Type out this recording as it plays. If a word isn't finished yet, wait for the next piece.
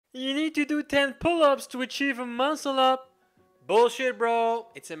You need to do 10 pull-ups to achieve a muscle up. Bullshit, bro.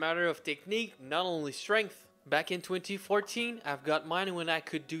 It's a matter of technique, not only strength. Back in 2014, I've got mine when I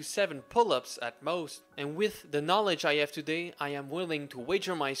could do 7 pull-ups at most. And with the knowledge I have today, I am willing to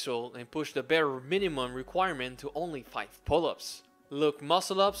wager my soul and push the bare minimum requirement to only 5 pull-ups. Look,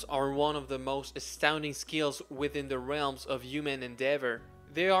 muscle-ups are one of the most astounding skills within the realms of human endeavor.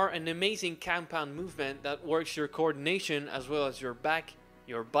 They are an amazing compound movement that works your coordination as well as your back,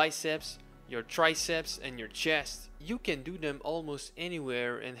 your biceps, your triceps, and your chest. You can do them almost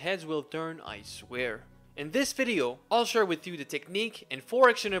anywhere and heads will turn, I swear. In this video, I'll share with you the technique and 4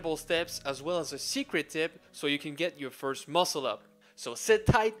 actionable steps as well as a secret tip so you can get your first muscle up. So sit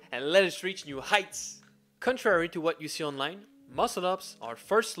tight and let us reach new heights. Contrary to what you see online, muscle ups are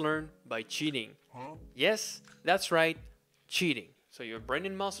first learned by cheating. Yes, that's right, cheating. So your brain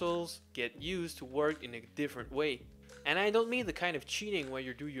and muscles get used to work in a different way. And I don't mean the kind of cheating where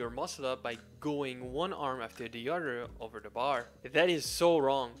you do your muscle up by going one arm after the other over the bar. That is so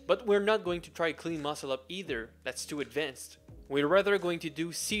wrong. But we're not going to try clean muscle up either. That's too advanced. We're rather going to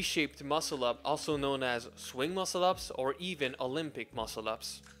do C-shaped muscle up, also known as swing muscle ups or even Olympic muscle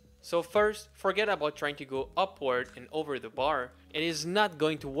ups. So first, forget about trying to go upward and over the bar. It is not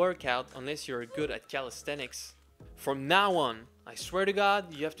going to work out unless you're good at calisthenics. From now on, I swear to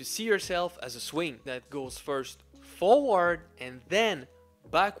God, you have to see yourself as a swing that goes first forward and then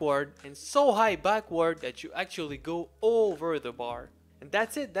backward, and so high backward that you actually go over the bar. And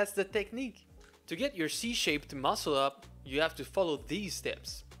that's it, that's the technique. To get your C-shaped muscle up, you have to follow these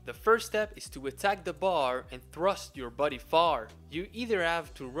steps. The first step is to attack the bar and thrust your body far. You either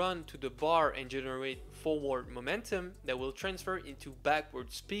have to run to the bar and generate forward momentum that will transfer into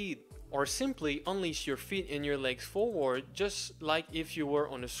backward speed, or simply unleash your feet and your legs forward just like if you were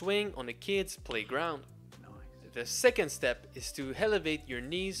on a swing on a kid's playground. The second step is to elevate your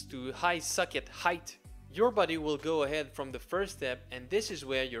knees to high socket height. Your body will go ahead from the first step, and this is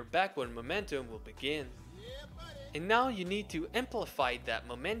where your backward momentum will begin. And now you need to amplify that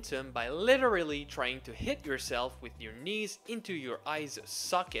momentum by literally trying to hit yourself with your knees into your eyes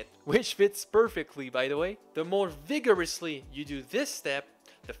socket, which fits perfectly, by the way. The more vigorously you do this step,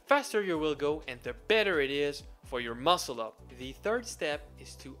 the faster you will go and the better it is for your muscle up. The third step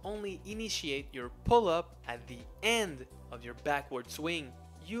is to only initiate your pull-up at the end of your backward swing.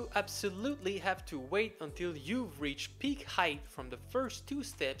 You absolutely have to wait until you've reached peak height from the first 2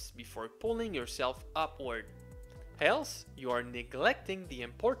 steps before pulling yourself upward. Else, you are neglecting the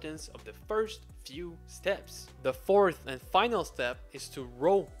importance of the first few steps. The fourth and final step is to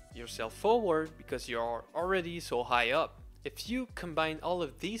roll yourself forward because you are already so high up. If you combine all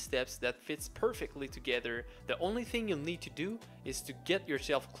of these steps, that fits perfectly together. The only thing you'll need to do is to get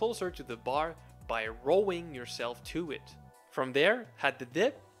yourself closer to the bar by rowing yourself to it. From there, add the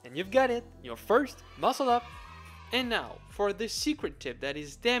dip and you've got it, your first muscle up. And now for the secret tip that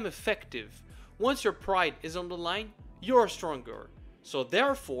is damn effective. Once your pride is on the line, you're stronger. So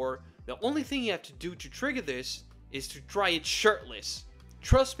therefore, the only thing you have to do to trigger this is to try it shirtless.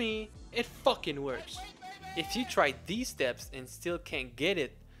 Trust me, it fucking works. If you try these steps and still can't get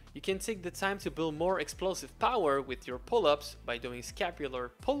it, you can take the time to build more explosive power with your pull-ups by doing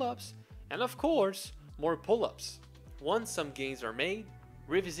scapular pull-ups and of course, more pull-ups. Once some gains are made,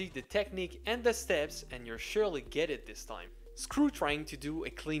 revisit the technique and the steps and you'll surely get it this time. Screw trying to do a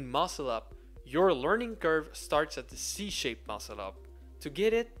clean muscle up. Your learning curve starts at the C-shaped muscle up. To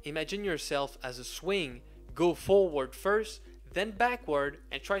get it, imagine yourself as a swing. Go forward first, then backward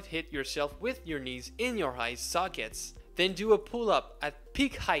and try to hit yourself with your knees in your eye sockets. Then do a pull-up at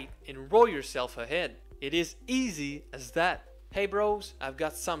peak height and roll yourself ahead. It is easy as that. Hey bros, I've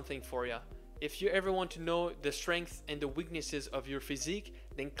got something for ya. If you ever want to know the strengths and the weaknesses of your physique,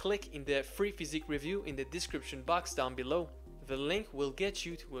 then click in the free physique review in the description box down below. The link will get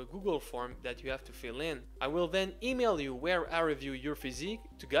you to a Google form that you have to fill in. I will then email you where I review your physique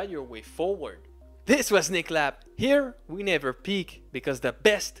to guide your way forward. This was Nick Lap. Here we never peak because the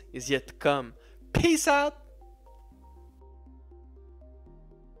best is yet to come. Peace out!